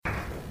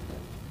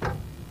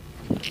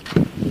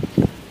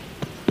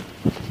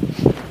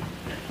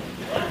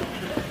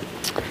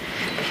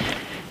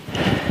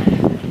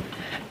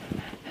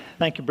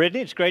Thank you, Brittany.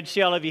 It's great to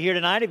see all of you here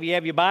tonight. If you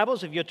have your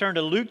Bibles, if you'll turn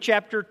to Luke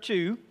chapter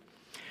 2.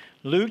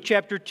 Luke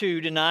chapter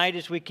 2 tonight,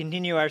 as we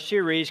continue our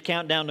series,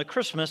 Countdown to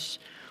Christmas,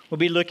 we'll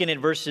be looking at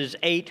verses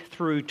 8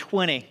 through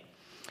 20.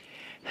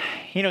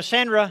 You know,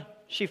 Sandra,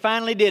 she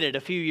finally did it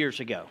a few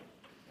years ago.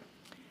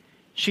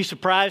 She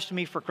surprised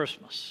me for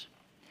Christmas.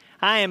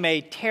 I am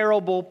a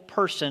terrible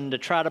person to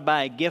try to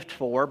buy a gift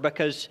for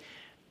because,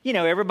 you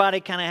know, everybody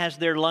kind of has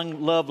their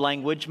love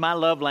language. My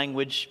love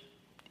language,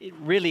 it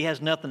really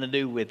has nothing to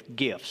do with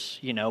gifts.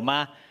 You know,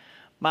 my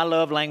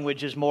love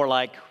language is more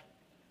like,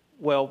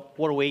 well,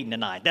 what are we eating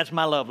tonight? That's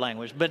my love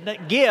language.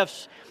 But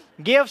gifts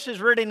is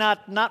really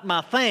not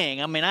my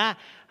thing. I mean, I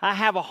just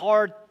have a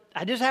hard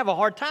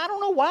time. I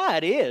don't know why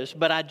it is,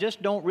 but I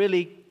just don't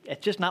really,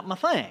 it's just not my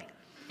thing.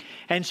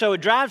 And so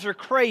it drives her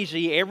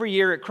crazy every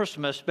year at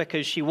Christmas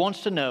because she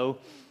wants to know,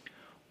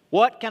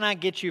 what can I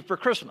get you for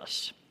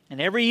Christmas?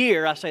 And every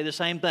year I say the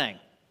same thing,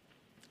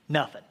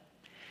 nothing.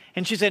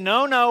 And she said,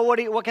 no,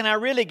 what can I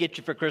really get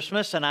you for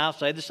Christmas? And I'll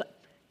say this,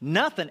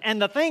 nothing. And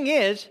the thing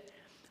is,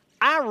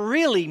 I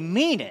really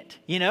mean it,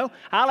 you know.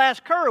 I'll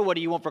ask her, what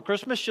do you want for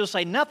Christmas? She'll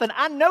say nothing.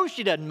 I know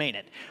she doesn't mean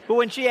it. But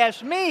when she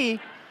asks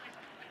me,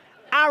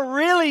 I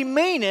really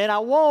mean it. I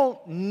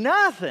want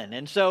nothing.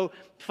 And so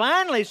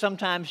finally,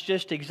 sometimes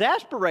just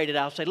exasperated,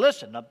 I'll say,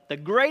 listen, the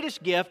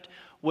greatest gift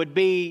would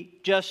be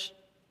just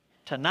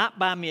to not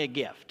buy me a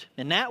gift.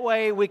 And that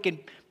way we can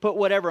put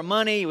whatever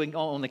money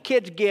on the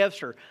kids'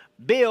 gifts or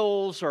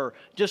bills or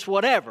just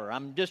whatever.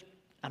 I'm just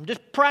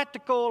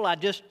practical. I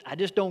just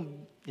don't,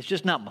 it's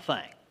just not my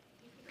thing.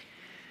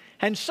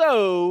 And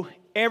so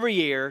every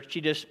year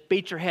she just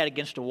beats her head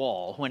against a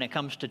wall when it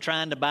comes to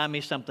trying to buy me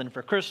something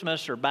for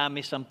Christmas or buy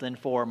me something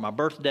for my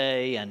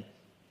birthday, and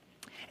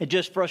it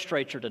just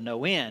frustrates her to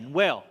no end.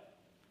 Well,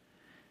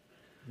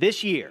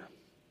 this year,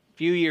 a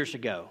few years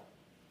ago,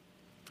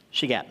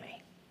 she got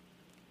me.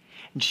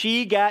 And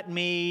she got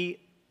me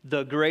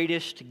the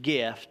greatest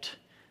gift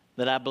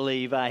that I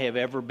believe I have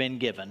ever been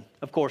given.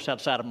 Of course,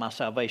 outside of my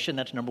salvation,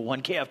 that's number one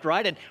gift,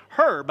 right? And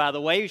her, by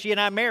the way, she and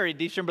I married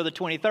December the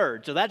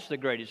 23rd, so that's the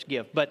greatest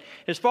gift. But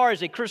as far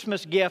as a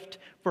Christmas gift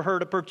for her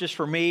to purchase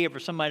for me or for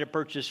somebody to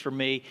purchase for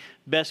me,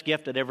 best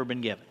gift that ever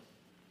been given.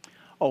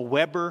 A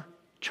Weber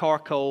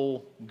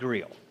charcoal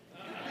grill.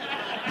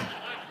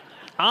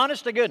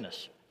 Honest to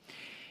goodness.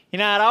 You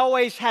know, I'd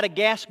always had a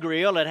gas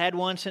grill. I'd had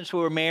one since we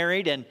were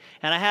married. And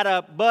I had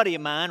a buddy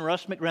of mine,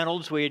 Russ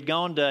McReynolds. We had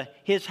gone to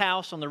his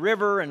house on the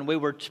river, and we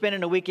were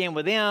spending a weekend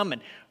with him.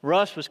 And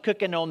Russ was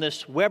cooking on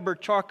this Weber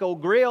charcoal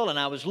grill. And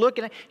I was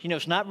looking at, you know,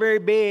 it's not very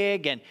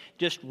big and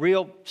just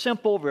real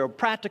simple, real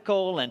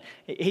practical. And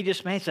he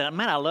said,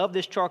 man, I love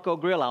this charcoal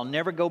grill. I'll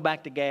never go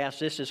back to gas.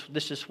 This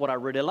is what I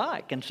really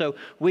like. And so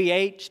we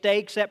ate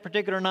steaks that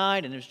particular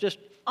night, and it was just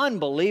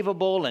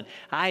unbelievable. And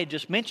I had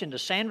just mentioned to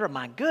Sandra,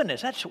 my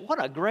goodness,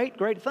 what a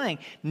great thing.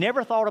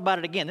 Never thought about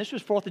it again. This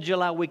was 4th of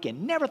July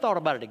weekend. Never thought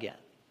about it again.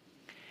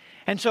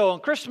 And so on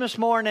Christmas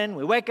morning,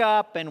 we wake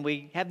up and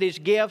we have these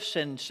gifts,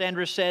 and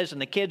Sandra says, and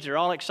the kids are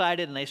all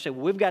excited, and they say,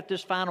 well, we've got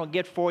this final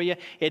gift for you.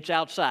 It's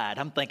outside.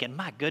 I'm thinking,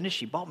 my goodness,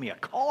 she bought me a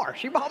car.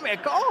 It's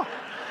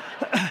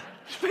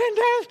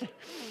fantastic.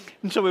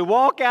 And so we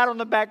walk out on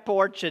the back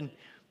porch, and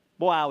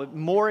boy, I was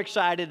more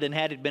excited than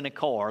had it been a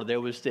car. There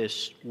was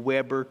this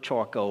Weber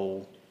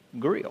charcoal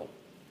grill.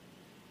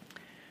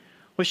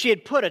 Well, she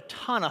had put a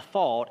ton of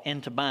thought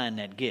into buying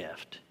that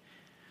gift.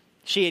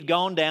 She had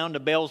gone down to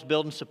Bell's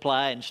Building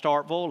Supply in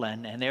Starkville,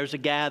 and there's a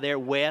guy there,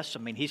 Wes. I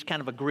mean, he's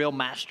kind of a grill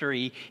master.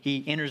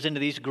 He enters into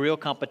these grill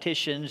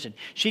competitions, and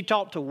she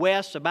talked to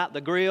Wes about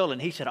the grill,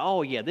 and he said,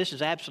 oh, yeah, this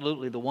is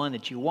absolutely the one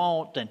that you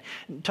want, and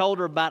told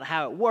her about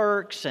how it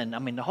works, and I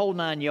mean, the whole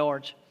 9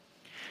 yards.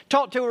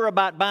 Talked to her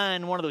about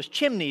buying one of those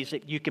chimneys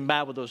that you can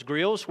buy with those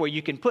grills, where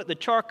you can put the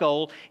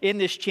charcoal in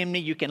this chimney,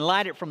 you can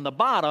light it from the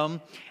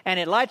bottom, and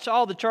it lights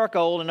all the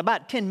charcoal in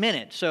about 10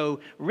 minutes. So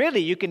really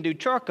you can do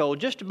charcoal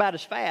just about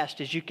as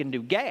fast as you can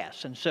do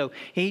gas. And so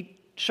he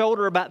showed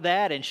her about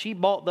that, and she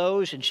bought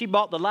those, and she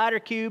bought the lighter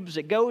cubes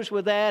that goes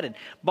with that, and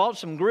bought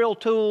some grill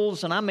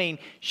tools. And I mean,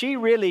 she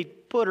really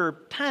put her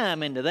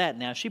time into that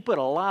now. She put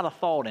a lot of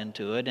thought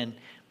into it, and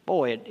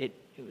boy, it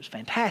was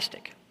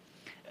fantastic.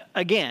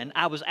 Again,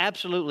 I was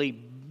absolutely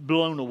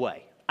blown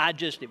away.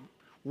 It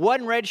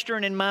wasn't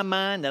registering in my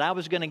mind that I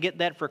was going to get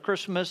that for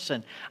Christmas,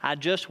 and I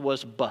just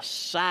was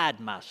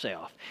beside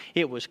myself.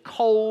 It was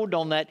cold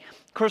on that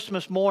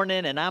Christmas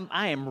morning, and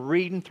I am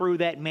reading through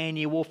that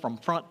manual from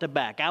front to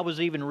back. I was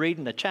even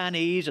reading the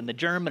Chinese and the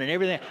German and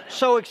everything.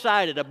 So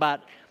excited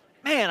about,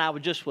 man, I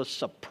was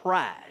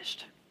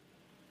surprised.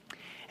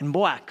 And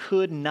boy, I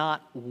couldn't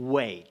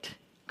wait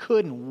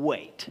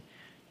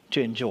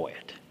to enjoy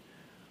it.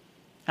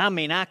 I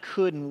mean, I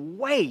couldn't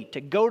wait to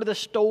go to the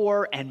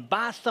store and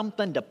buy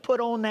something to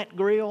put on that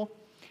grill.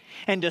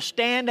 And to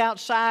stand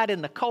outside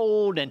in the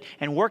cold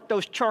and work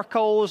those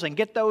charcoals and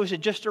get those at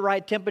just the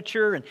right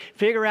temperature and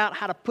figure out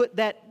how to put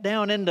that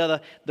down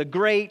into the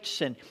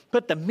grates and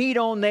put the meat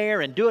on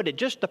there and do it at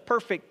just the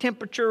perfect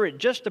temperature at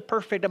just the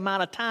perfect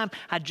amount of time.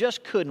 I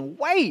just couldn't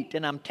wait.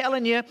 And I'm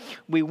telling you,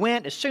 we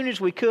went as soon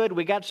as we could.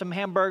 We got some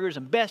hamburgers,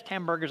 and best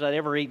hamburgers I'd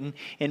ever eaten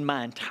in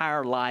my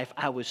entire life.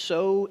 I was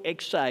so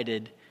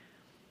excited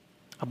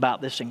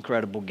about this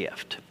incredible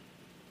gift.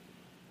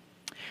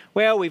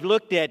 Well, we've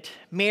looked at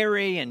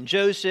Mary and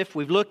Joseph.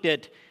 We've looked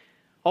at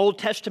Old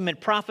Testament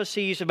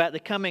prophecies about the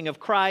coming of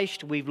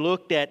Christ. We've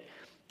looked at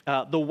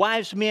the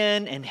wise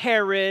men and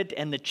Herod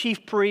and the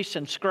chief priests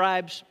and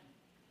scribes.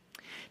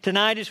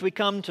 Tonight, as we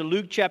come to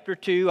Luke chapter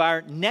 2,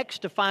 our next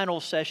to final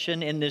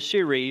session in this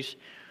series,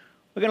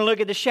 we're going to look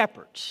at the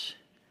shepherds.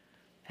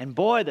 And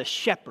boy, the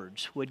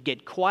shepherds would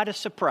get quite a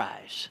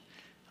surprise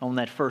on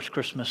that first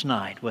Christmas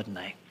night, wouldn't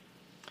they?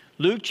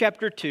 Luke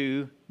chapter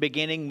 2,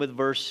 beginning with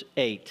verse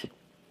 8.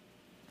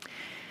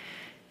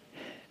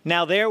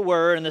 Now there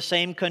were in the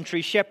same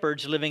country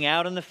shepherds living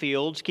out in the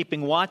fields,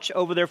 keeping watch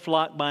over their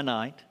flock by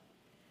night.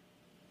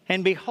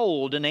 And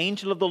behold, an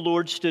angel of the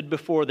Lord stood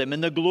before them,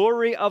 and the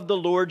glory of the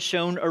Lord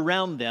shone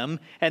around them,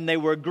 and they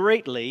were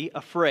greatly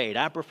afraid.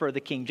 I prefer the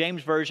King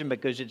James Version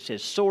because it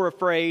says sore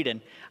afraid,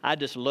 and I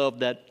just love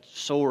that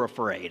sore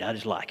afraid. I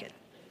just like it.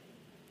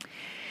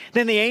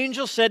 Then the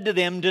angel said to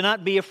them, "Do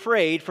not be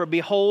afraid, for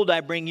behold,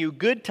 I bring you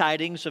good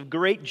tidings of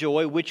great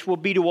joy, which will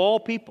be to all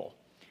people.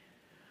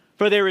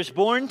 For there is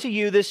born to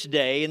you this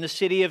day in the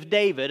city of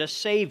David a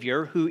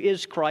Savior who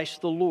is Christ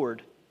the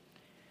Lord.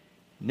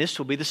 And this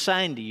will be the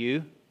sign to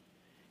you.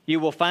 You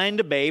will find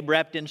a babe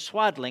wrapped in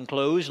swaddling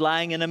clothes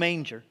lying in a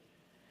manger."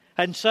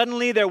 And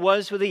suddenly there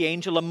was with the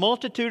angel a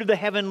multitude of the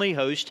heavenly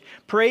host,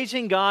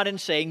 praising God and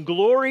saying,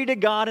 "Glory to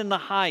God in the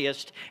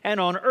highest,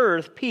 and on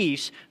earth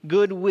peace,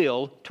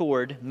 goodwill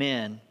toward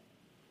men."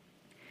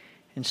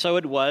 And so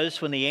it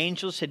was, when the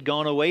angels had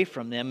gone away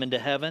from them into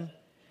heaven,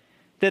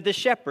 that the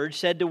shepherds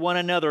said to one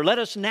another, "Let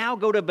us now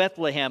go to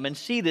Bethlehem and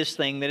see this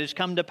thing that has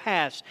come to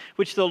pass,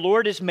 which the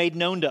Lord has made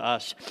known to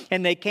us."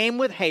 And they came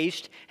with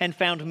haste and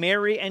found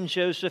Mary and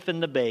Joseph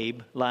and the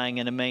babe lying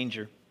in a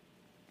manger.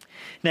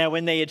 Now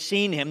when they had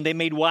seen him, they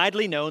made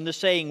widely known the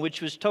saying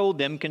which was told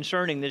them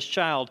concerning this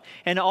child.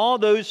 And all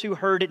those who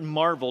heard it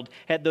marveled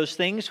at those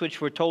things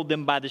which were told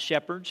them by the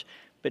shepherds.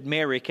 But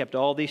Mary kept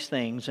all these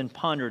things and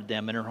pondered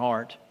them in her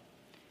heart.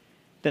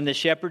 Then the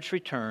shepherds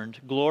returned,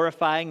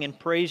 glorifying and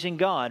praising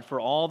God for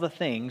all the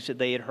things that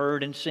they had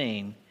heard and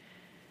seen,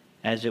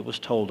 as it was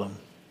told them.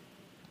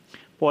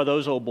 Boy,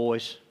 those old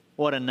boys,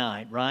 what a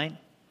night, right?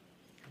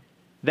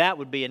 That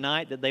would be a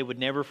night that they would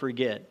never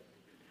forget.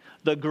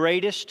 The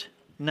greatest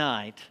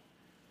night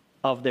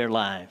of their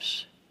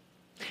lives.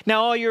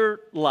 Now, all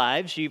your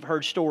lives, you've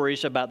heard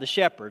stories about the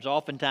shepherds.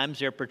 Oftentimes,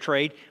 they're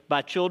portrayed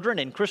by children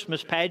in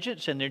Christmas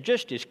pageants, and they're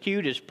just as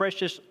cute as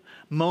precious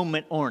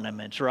moment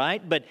ornaments,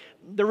 right? But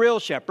the real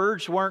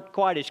shepherds weren't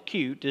quite as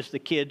cute as the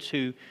kids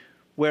who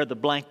wear the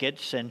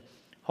blankets and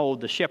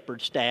hold the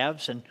shepherd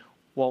staffs and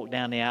walk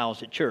down the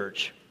aisles at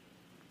church.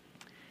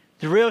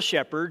 The real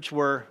shepherds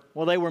were,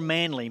 well, they were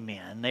manly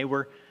men. They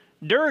were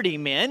dirty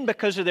men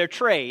because of their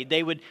trade.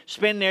 They would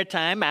spend their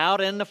time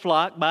out in the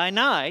flock by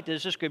night,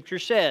 as the scripture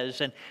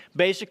says. And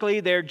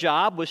basically their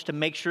job was to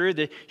make sure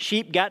the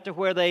sheep got to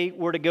where they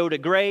were to go to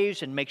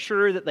graze, and make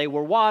sure that they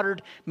were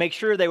watered, make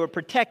sure they were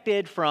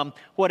protected from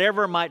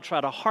whatever might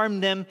try to harm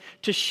them,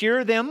 to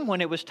shear them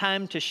when it was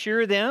time to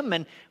shear them,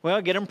 and,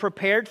 well, get them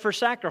prepared for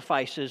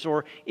sacrifices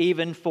or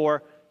even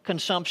for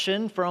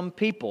consumption from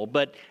people.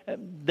 But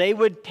they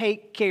would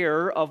take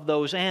care of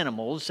those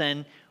animals,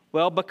 and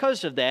well,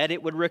 because of that,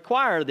 it would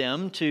require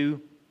them to,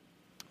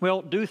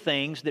 well, do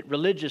things that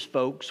religious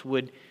folks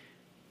would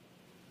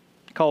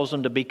cause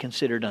them to be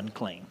considered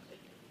unclean.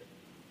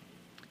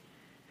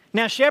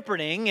 Now,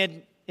 shepherding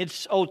in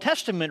its Old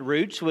Testament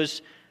roots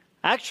was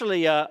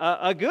actually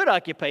a good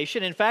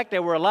occupation. In fact,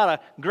 there were a lot of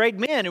great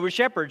men who were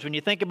shepherds. When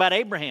you think about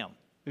Abraham,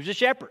 he was a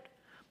shepherd.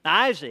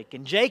 Isaac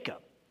and Jacob.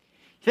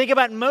 Think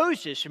about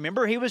Moses.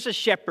 Remember, he was a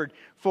shepherd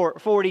for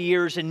 40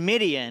 years in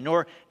Midian.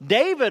 Or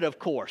David, of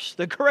course,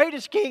 the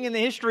greatest king in the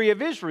history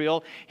of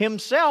Israel,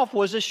 himself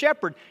was a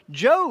shepherd.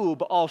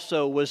 Job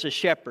also was a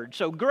shepherd.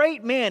 So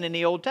great men in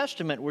the Old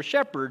Testament were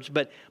shepherds.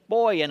 But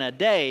boy, in a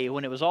day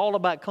when it was all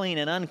about clean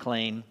and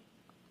unclean,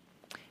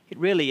 it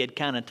really had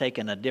kind of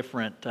taken a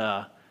different,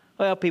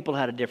 people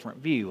had a different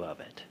view of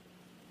it.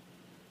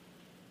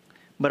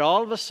 But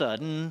all of a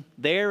sudden,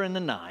 there in the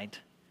night,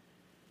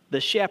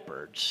 the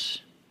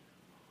shepherds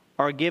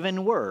are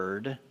given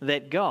word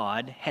that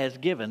God has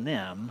given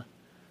them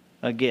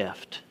a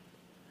gift.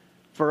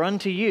 For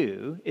unto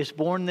you is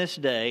born this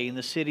day in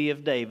the city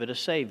of David a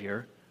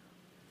Savior,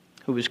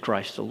 who is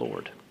Christ the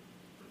Lord.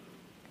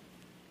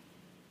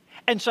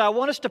 And so I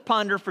want us to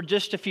ponder for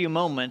just a few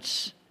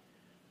moments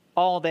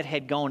all that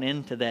had gone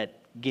into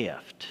that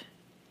gift.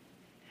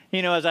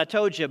 You know, as I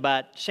told you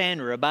about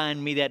Sandra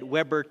buying me that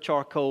Weber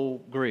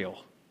charcoal grill.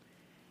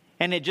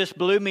 And it just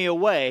blew me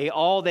away,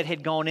 all that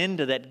had gone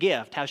into that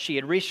gift, how she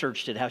had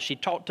researched it, how she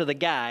talked to the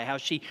guy, how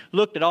she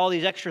looked at all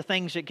these extra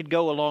things that could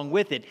go along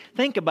with it.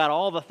 Think about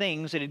all the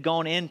things that had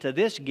gone into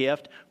this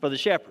gift for the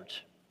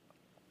shepherds.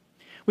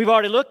 We've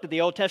already looked at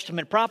the Old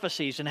Testament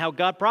prophecies and how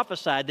God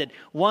prophesied that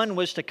one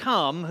was to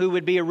come who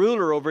would be a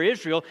ruler over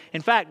Israel.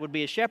 In fact, would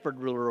be a shepherd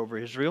ruler over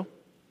Israel.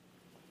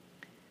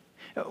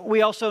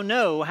 We also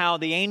know how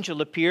the angel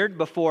appeared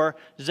before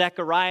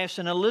Zacharias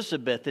and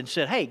Elizabeth and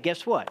said, hey,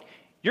 guess what?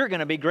 You're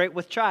going to be great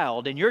with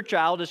child, and your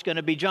child is going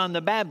to be John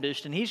the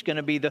Baptist, and he's going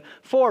to be the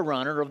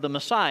forerunner of the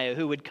Messiah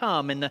who would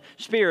come in the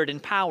spirit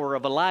and power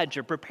of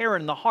Elijah,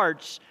 preparing the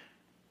hearts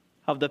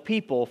of the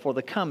people for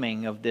the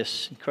coming of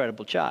this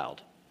incredible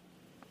child.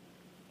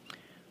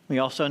 We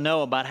also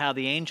know about how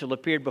the angel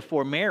appeared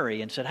before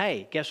Mary and said,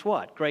 hey, guess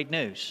what? Great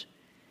news.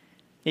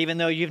 Even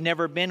though you've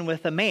never been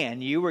with a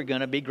man, you were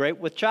going to be great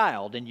with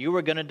child, and you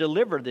were going to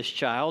deliver this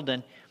child,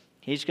 and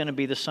he's going to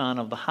be the Son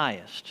of the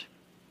Highest.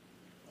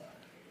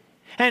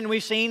 And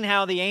we've seen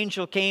how the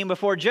angel came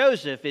before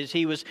Joseph as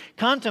he was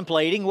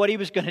contemplating what he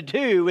was going to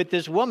do with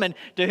this woman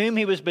to whom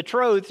he was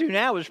betrothed, who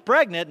now was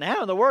pregnant, and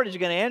how in the world is he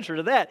going to answer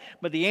to that?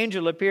 But the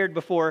angel appeared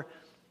before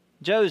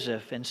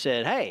Joseph and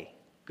said, hey,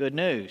 good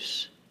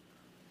news.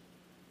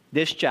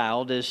 This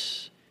child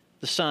is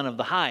the Son of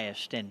the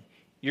Highest, and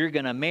you're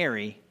going to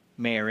marry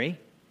Mary,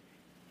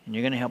 and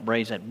you're going to help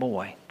raise that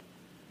boy.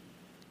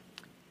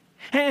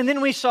 And then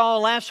we saw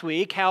last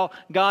week how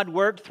God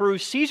worked through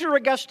Caesar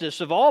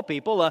Augustus, of all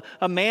people,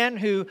 a man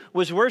who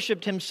was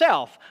worshipped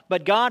himself.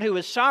 But God, who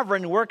is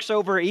sovereign, works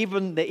over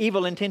even the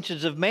evil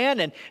intentions of man.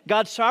 And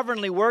God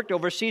sovereignly worked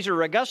over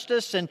Caesar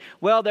Augustus. And,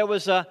 well, there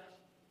was a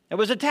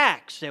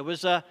tax. There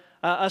was a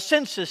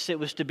census that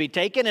was to be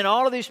taken, and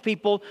all of these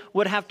people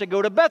would have to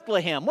go to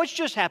Bethlehem, which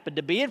just happened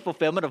to be in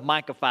fulfillment of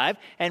Micah 5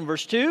 and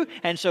verse 2.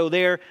 And so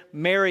there,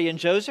 Mary and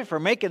Joseph are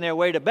making their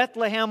way to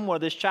Bethlehem where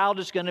this child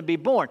is going to be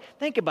born.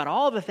 Think about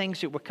all the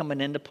things that were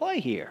coming into play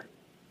here.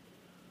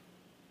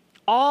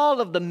 All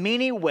of the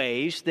many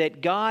ways that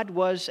God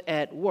was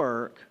at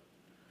work,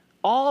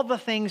 all the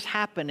things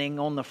happening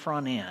on the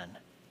front end.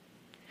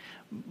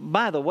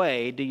 By the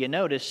way, do you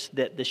notice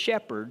that the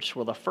shepherds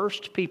were the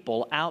first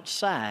people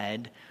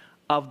outside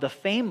of the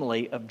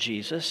family of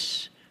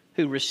Jesus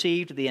who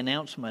received the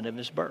announcement of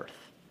his birth?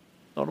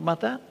 Thought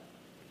about that?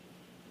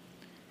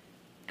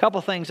 A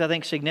couple things I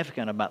think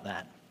significant about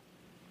that.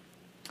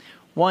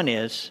 One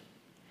is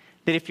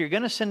that if you're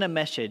going to send a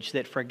message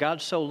that for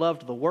God so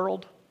loved the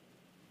world,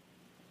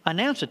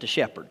 announce it to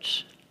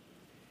shepherds,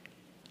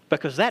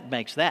 because that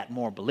makes that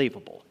more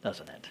believable,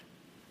 doesn't it?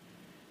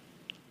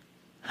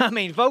 I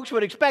mean, folks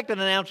would expect an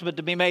announcement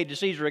to be made to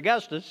Caesar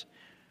Augustus,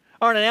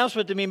 or an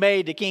announcement to be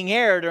made to King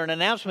Herod, or an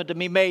announcement to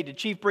be made to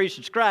chief priests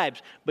and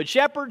scribes. But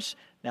shepherds,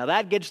 now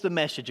that gets the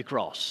message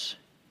across.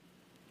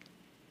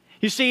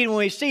 You see, when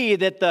we see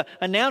that the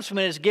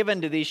announcement is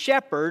given to these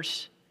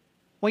shepherds,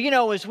 well, you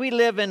know, as we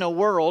live in a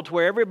world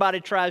where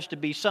everybody tries to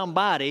be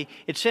somebody,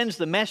 it sends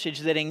the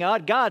message that in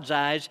God's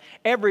eyes,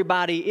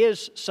 everybody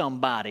is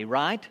somebody,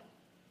 right?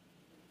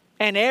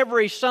 And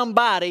every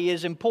somebody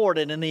is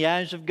important in the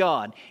eyes of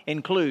God,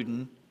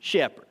 including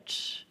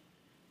shepherds.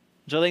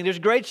 So I think there's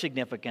great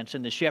significance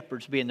in the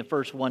shepherds being the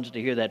first ones to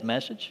hear that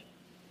message.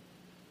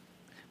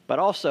 But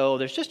also,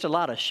 there's just a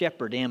lot of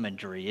shepherd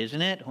imagery,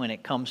 isn't it, when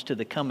it comes to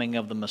the coming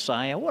of the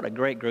Messiah? What a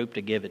great group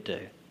to give it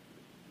to.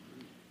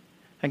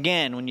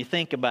 Again, when you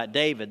think about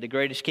David, the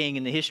greatest king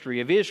in the history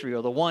of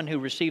Israel, the one who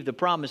received the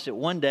promise that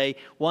one day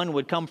one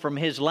would come from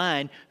his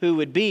line who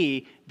would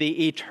be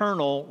the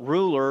eternal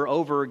ruler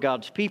over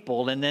God's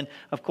people. And then,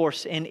 of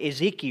course, in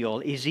Ezekiel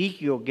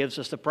gives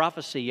us the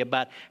prophecy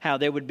about how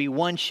there would be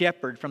one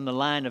shepherd from the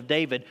line of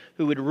David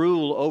who would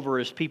rule over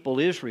his people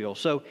Israel.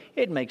 So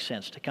it makes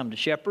sense to come to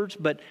shepherds,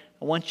 but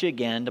I want you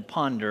again to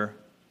ponder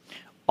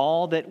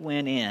all that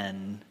went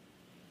in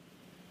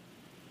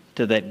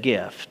to that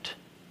gift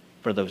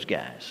for those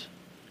guys.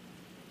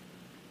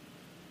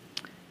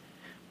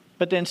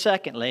 But then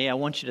secondly, I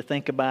want you to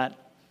think about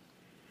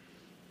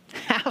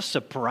how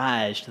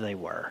surprised they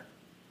were.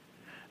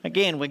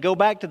 Again, we go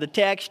back to the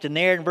text, and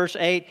there in verse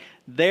 8,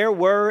 there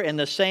were in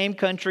the same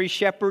country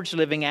shepherds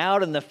living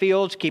out in the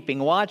fields, keeping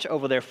watch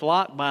over their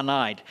flock by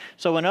night.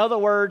 So in other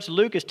words,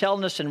 Luke is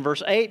telling us in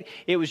verse 8,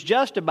 it was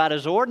just about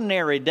as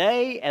ordinary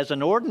day as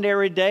an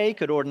ordinary day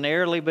could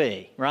ordinarily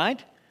be,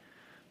 right?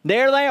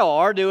 There they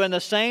are doing the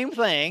same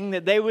thing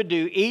that they would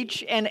do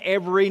each and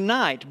every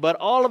night. But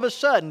all of a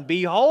sudden,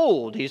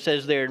 behold, he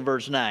says there in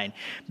verse 9,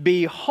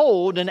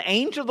 behold, an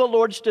angel of the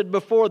Lord stood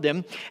before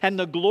them, and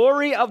the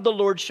glory of the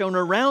Lord shone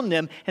around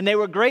them, and they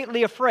were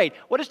greatly afraid.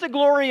 What is the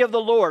glory of the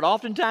Lord?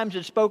 Oftentimes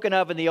it's spoken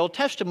of in the Old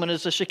Testament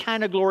as the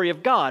Shekinah glory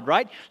of God,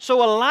 right?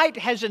 So a light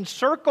has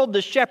encircled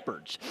the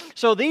shepherds.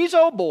 So these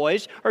old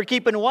boys are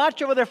keeping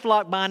watch over their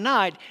flock by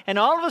night, and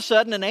all of a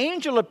sudden an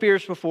angel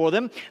appears before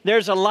them.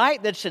 There's a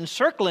light that's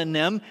encircling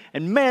them,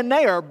 and man,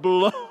 they are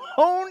blown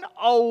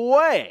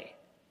away.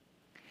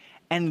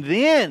 And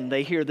then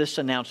they hear this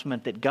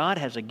announcement that God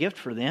has a gift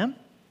for them.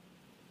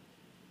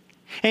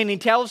 And he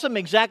tells them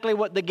exactly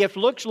what the gift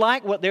looks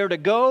like, what they're to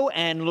go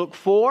and look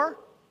for.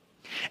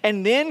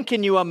 And then,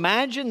 can you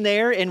imagine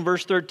there in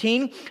verse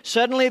 13,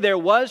 suddenly there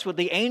was with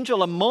the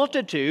angel a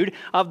multitude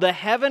of the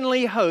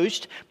heavenly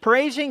host,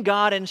 praising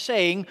God and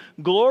saying,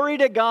 "Glory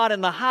to God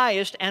in the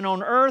highest, and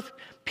on earth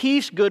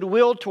peace,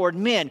 goodwill toward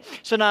men."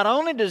 So not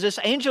only does this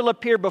angel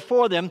appear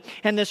before them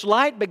and this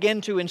light begin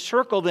to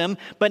encircle them,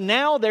 but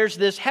now there's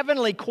this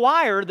heavenly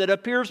choir that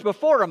appears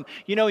before them.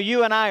 You know,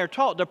 you and I are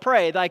taught to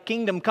pray, "Thy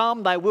kingdom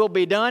come, thy will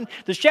be done."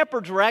 The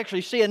shepherds were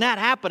actually seeing that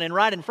happening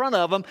right in front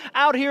of them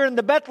out here in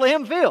the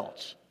Bethlehem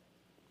fields.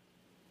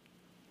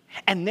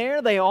 And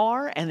there they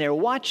are, and they're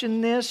watching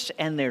this,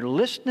 and they're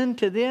listening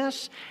to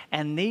this,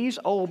 and these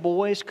old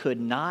boys could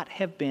not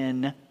have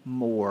been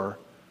more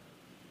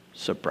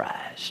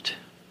surprised.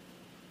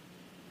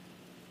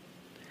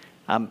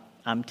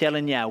 I'm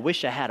telling you, I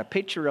wish I had a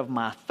picture of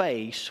my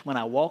face when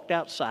I walked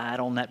outside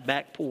on that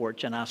back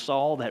porch and I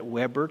saw that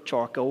Weber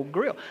charcoal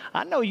grill.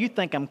 I know you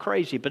think I'm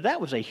crazy, but that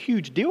was a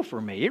huge deal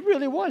for me. It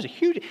really was a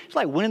huge. It's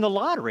like winning the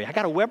lottery. I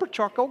got a Weber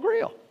charcoal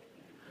grill.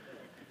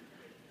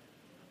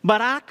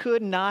 But I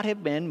could not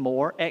have been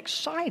more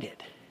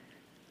excited.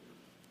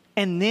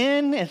 And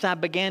then as I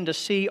began to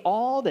see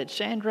all that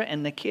Sandra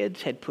and the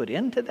kids had put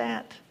into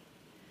that,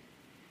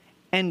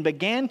 and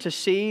began to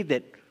see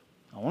that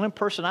the only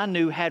person I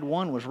knew had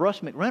one was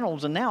Russ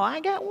McReynolds, and now I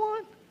got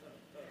one.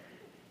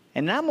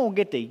 And I'm going to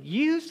get the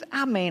youth.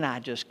 I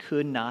just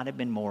could not have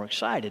been more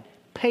excited.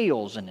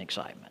 Pales in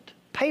excitement.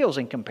 Pales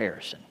in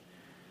comparison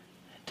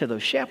to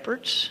those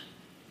shepherds.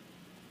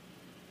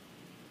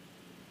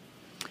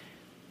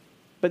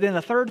 But then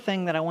the third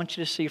thing that I want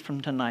you to see from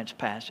tonight's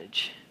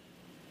passage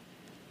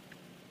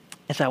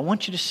is I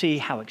want you to see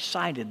how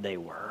excited they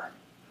were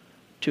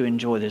to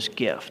enjoy this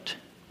gift.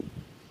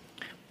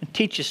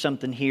 Teach you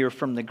something here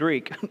from the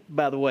Greek.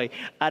 By the way,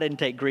 I didn't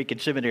take Greek in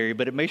seminary,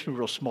 but it makes me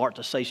real smart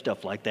to say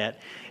stuff like that.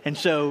 And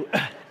so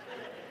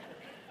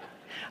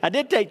I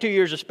did take 2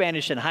 years of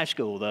Spanish in high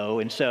school, though,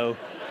 and so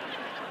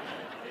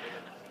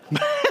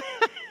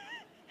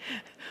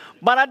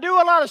but I do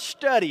a lot of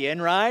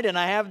studying, right? And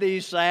I have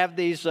these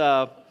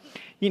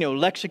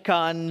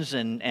lexicons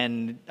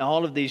and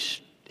all of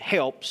these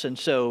helps, and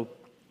so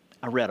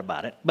I read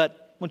about it.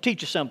 But we'll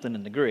teach you something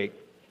in the Greek.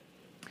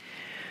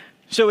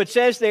 So it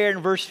says there in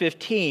verse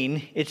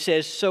 15, it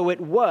says, "So it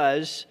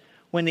was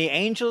when the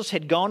angels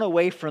had gone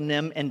away from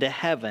them into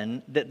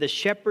heaven that the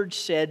shepherds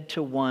said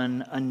to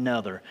one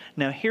another."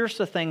 Now here's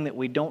the thing that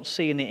we don't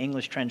see in the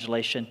English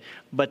translation,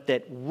 but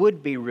that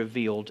would be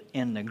revealed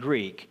in the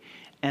Greek.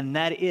 And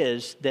that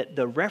is that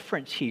the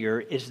reference here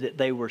is that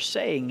they were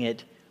saying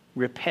it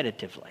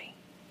repetitively.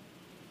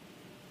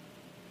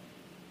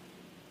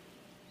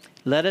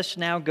 "Let us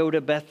now go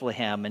to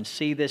Bethlehem and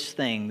see this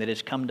thing that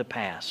has come to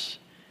pass,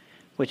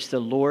 which the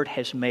Lord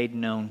has made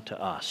known to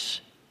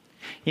us."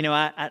 You know,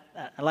 I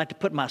like to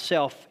put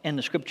myself in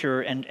the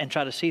Scripture and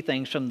try to see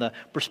things from the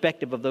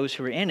perspective of those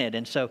who are in it.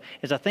 And so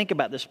as I think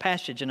about this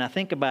passage and I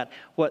think about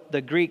what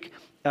the Greek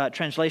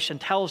translation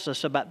tells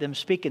us about them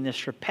speaking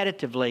this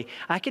repetitively,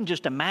 I can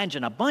just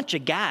imagine a bunch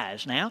of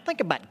guys now.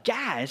 Think about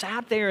guys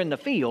out there in the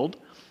field.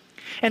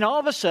 And all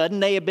of a sudden,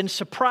 they have been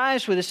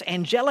surprised with this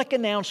angelic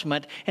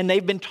announcement, and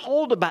they've been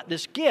told about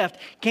this gift.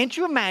 Can't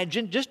you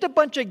imagine just a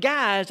bunch of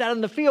guys out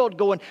in the field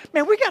going,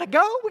 "Man, we got to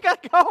go, we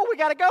got to go, we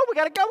got to go, we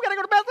got to go, we got to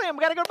go to Bethlehem,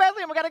 we got to go to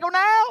Bethlehem, we got to go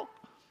now."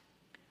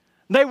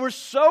 They were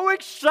so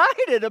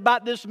excited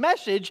about this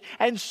message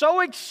and so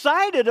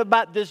excited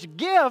about this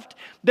gift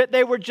that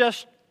they were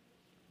just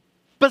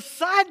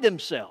beside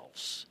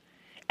themselves.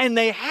 And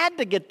they had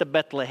to get to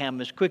Bethlehem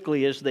as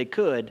quickly as they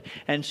could.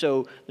 And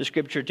so the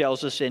Scripture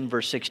tells us in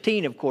verse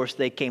 16, of course,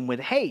 they came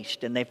with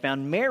haste, and they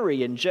found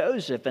Mary and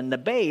Joseph and the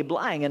babe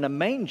lying in a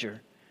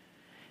manger.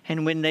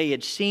 And when they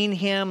had seen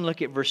him,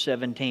 look at verse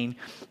 17,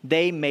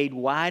 they made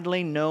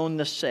widely known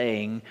the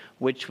saying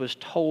which was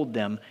told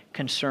them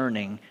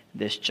concerning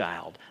this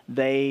child.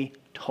 They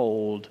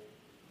told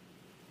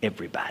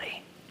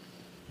everybody.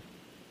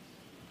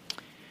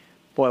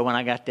 Boy, when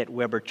I got that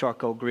Weber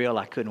charcoal grill,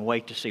 I couldn't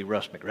wait to see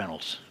Russ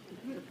McReynolds.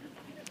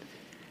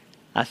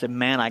 I said,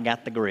 "Man, I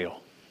got the grill.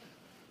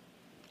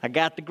 I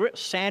got the grill.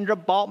 Sandra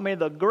bought me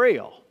the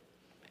grill."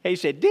 He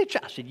said, "Did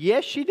you?" I said,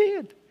 "Yes, she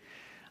did."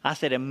 I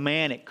said, "And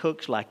man, it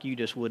cooks like you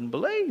just wouldn't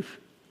believe."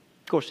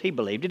 Of course, he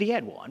believed it. He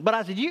had one. But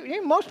I said,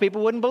 most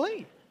people wouldn't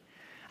believe.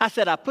 I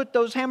said, "I put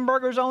those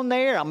hamburgers on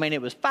there.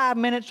 It was 5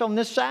 minutes on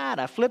this side.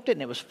 I flipped it,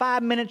 and it was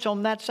 5 minutes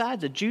on that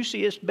side. The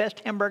juiciest,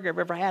 best hamburger I've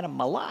ever had in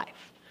my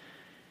life."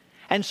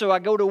 And so I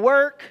go to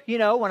work,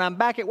 when I'm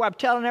back at work, I'm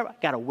telling everybody,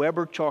 I got a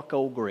Weber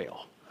charcoal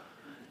grill.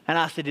 And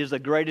I said, "It's the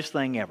greatest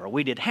thing ever."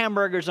 We did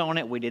hamburgers on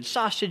it. We did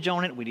sausage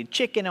on it. We did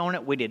chicken on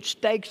it. We did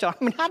steaks on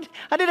it.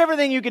 I did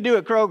everything you could do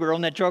at Kroger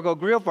on that charcoal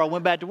grill before I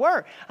went back to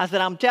work. I said,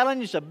 "I'm telling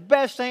you, it's the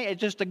best thing.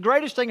 It's just the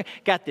greatest thing."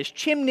 Got this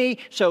chimney,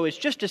 so it's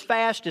just as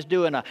fast as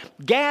doing a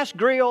gas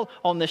grill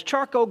on this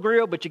charcoal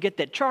grill, but you get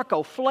that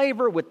charcoal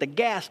flavor with the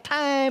gas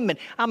time. And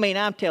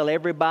I'm telling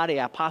everybody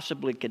I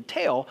possibly could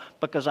tell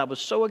because I was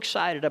so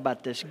excited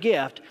about this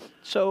gift.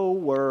 So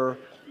were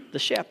the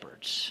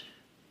shepherds.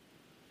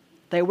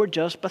 They were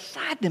just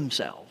beside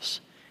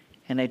themselves.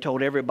 And they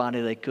told everybody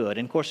they could.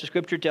 And of course, the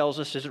scripture tells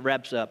us as it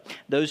wraps up,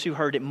 those who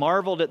heard it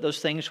marveled at those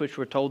things which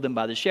were told them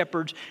by the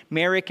shepherds.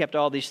 Mary kept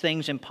all these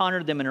things and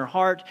pondered them in her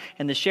heart.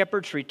 And the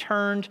shepherds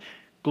returned,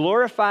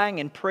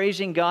 glorifying and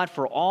praising God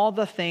for all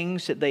the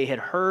things that they had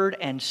heard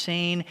and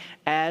seen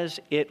as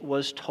it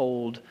was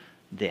told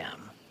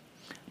them.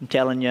 I'm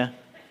telling you,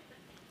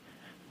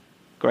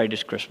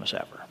 greatest Christmas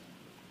ever.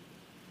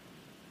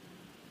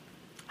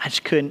 I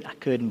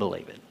couldn't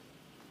believe it.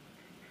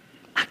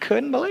 I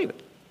couldn't believe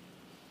it.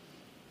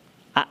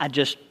 I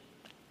just,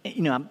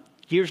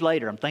 years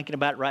later, I'm thinking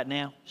about it right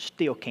now,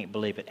 still can't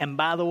believe it. And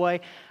by the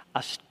way,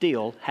 I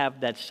still have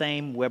that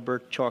same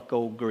Weber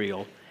charcoal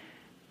grill,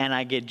 and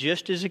I get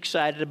just as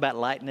excited about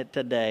lighting it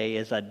today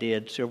as I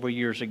did several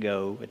years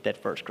ago at that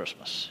first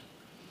Christmas.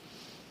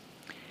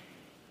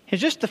 It's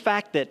just the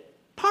fact that,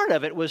 part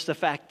of it was the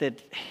fact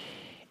that,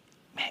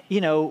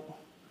 it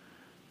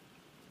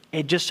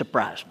just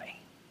surprised me.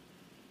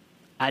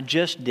 I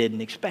just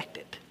didn't expect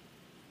it.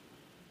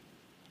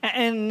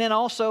 And then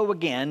also,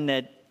 again,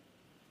 that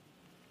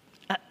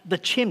the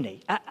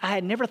chimney. I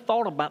had never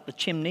thought about the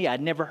chimney.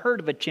 I'd never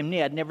heard of a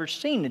chimney. I'd never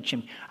seen a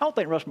chimney. I don't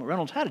think Russ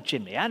McReynolds had a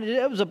chimney.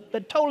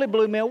 It totally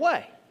blew me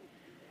away.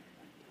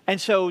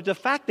 And so the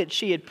fact that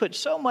she had put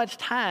so much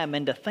time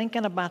into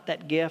thinking about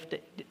that gift,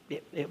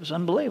 it was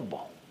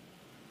unbelievable.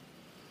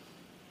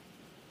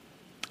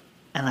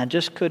 And I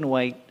just couldn't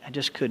wait.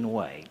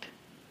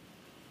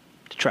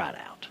 To try it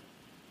out.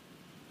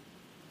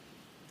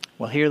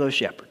 Well, here are those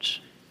shepherds,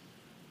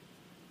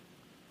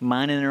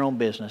 minding their own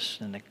business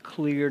in the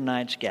clear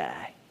night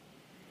sky.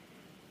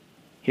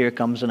 Here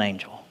comes an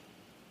angel,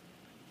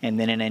 and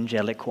then an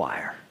angelic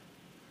choir.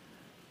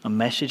 A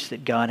message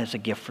that God has a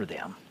gift for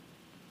them.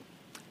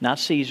 Not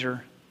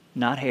Caesar,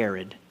 not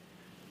Herod,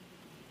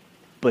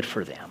 but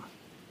for them.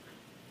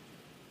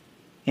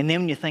 And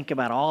then when you think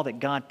about all that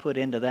God put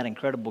into that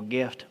incredible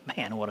gift,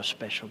 man, what a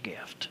special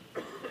gift.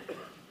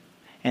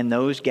 And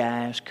those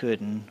guys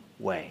couldn't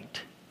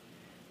wait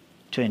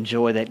to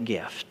enjoy that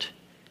gift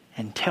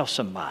and tell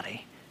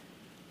somebody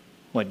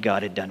what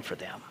God had done for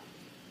them.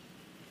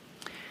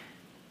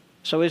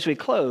 So as we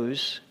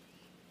close,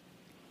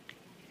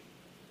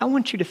 I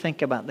want you to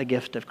think about the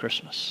gift of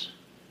Christmas.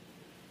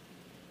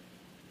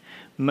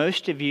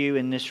 Most of you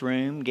in this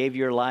room gave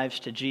your lives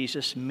to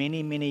Jesus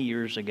many, many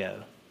years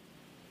ago.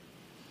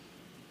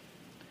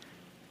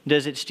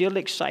 Does it still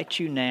excite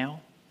you now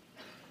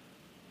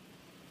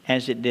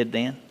as it did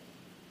then?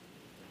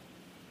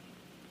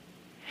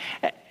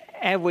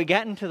 Have we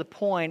gotten to the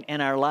point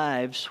in our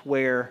lives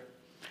where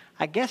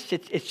I guess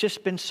it's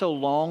just been so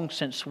long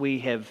since we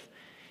have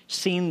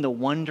seen the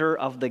wonder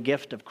of the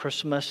gift of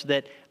Christmas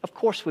that, of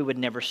course, we would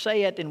never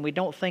say it, and we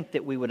don't think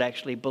that we would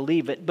actually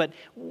believe it. But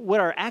would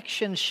our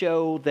actions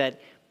show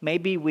that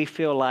maybe we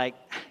feel like,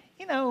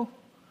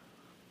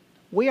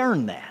 we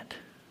earned that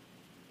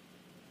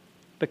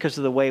because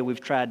of the way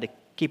we've tried to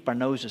keep our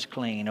noses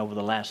clean over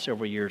the last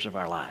several years of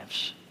our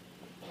lives?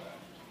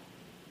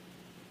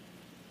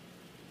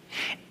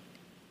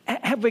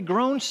 Have we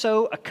grown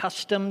so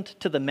accustomed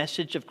to the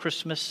message of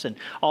Christmas and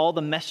all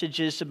the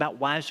messages about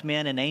wise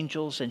men and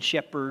angels and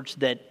shepherds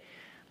that,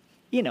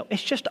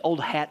 it's just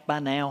old hat by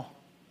now?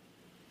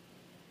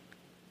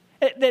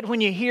 That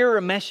when you hear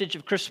a message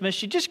of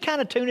Christmas, you just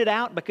kind of tune it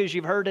out because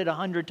you've heard it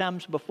 100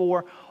 times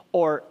before?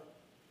 Or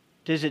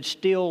does it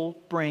still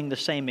bring the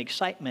same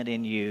excitement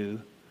in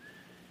you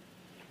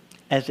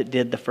as it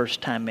did the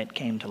first time it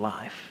came to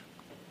life?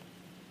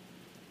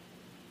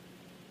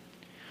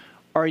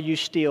 Are you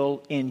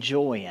still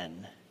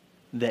enjoying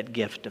that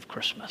gift of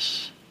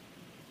Christmas?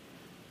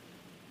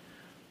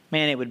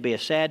 Man, it would be a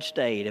sad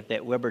state if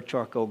that Weber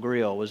charcoal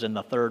grill was in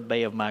the third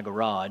bay of my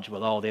garage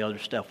with all the other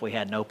stuff we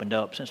hadn't opened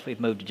up since we've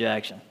moved to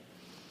Jackson.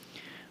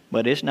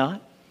 But it's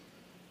not.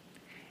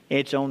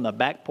 It's on the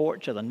back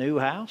porch of the new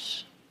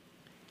house.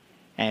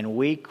 And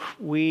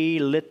we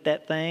lit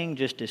that thing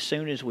just as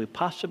soon as we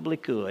possibly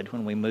could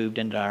when we moved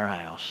into our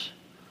house.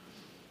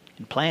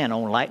 And plan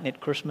on lighting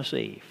it Christmas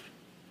Eve,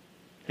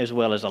 as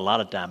well as a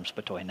lot of times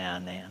between now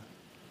and then.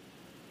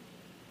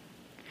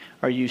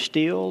 Are you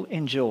still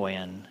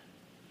enjoying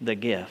the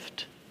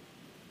gift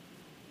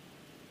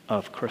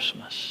of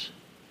Christmas?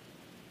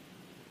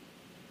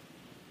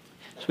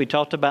 As we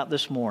talked about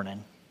this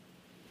morning,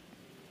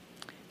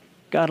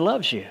 God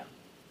loves you.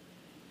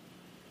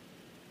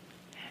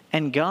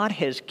 And God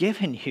has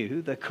given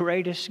you the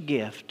greatest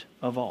gift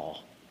of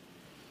all.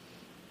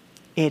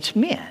 It's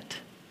meant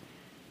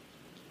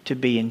to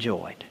be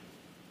enjoyed.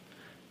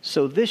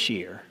 So this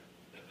year,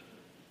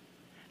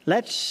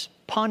 let's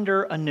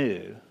ponder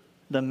anew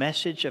the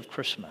message of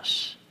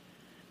Christmas,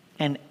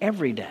 and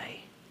every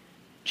day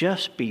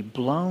just be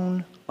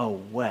blown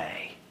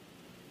away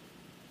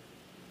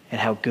at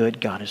how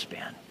good God has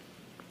been.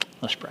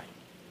 Let's pray.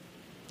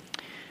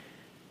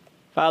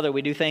 Father,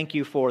 we do thank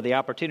you for the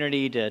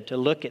opportunity to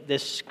look at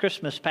this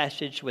Christmas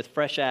passage with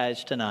fresh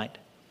eyes tonight.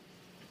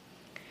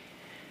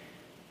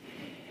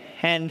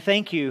 And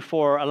thank you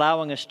for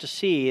allowing us to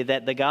see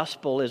that the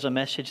gospel is a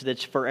message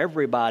that's for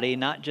everybody,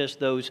 not just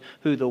those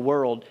who the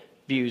world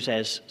views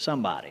as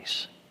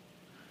somebodies.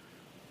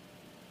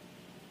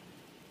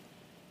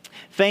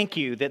 Thank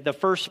you that the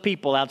first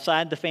people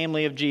outside the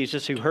family of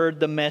Jesus who heard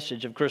the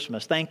message of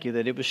Christmas, thank you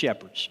that it was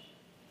shepherds.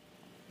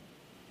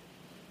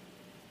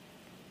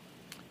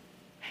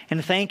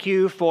 And thank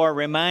you for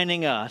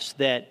reminding us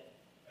that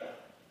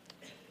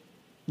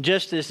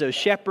just as those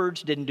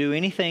shepherds didn't do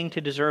anything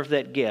to deserve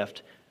that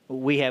gift,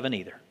 we haven't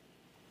either.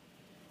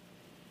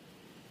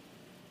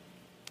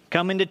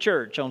 Coming to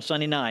church on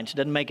Sunday nights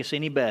doesn't make us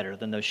any better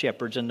than those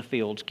shepherds in the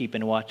fields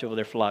keeping watch over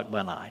their flock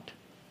by night.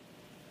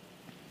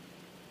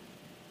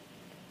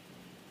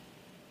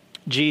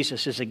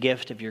 Jesus is a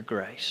gift of your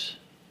grace.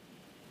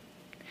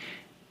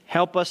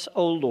 Help us,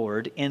 O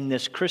Lord, in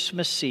this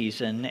Christmas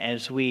season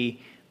as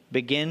we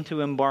begin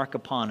to embark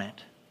upon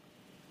it,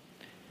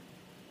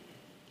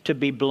 to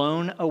be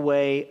blown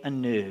away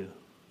anew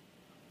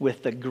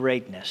with the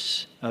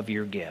greatness of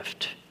your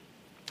gift.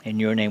 In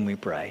your name we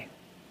pray.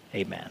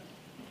 Amen.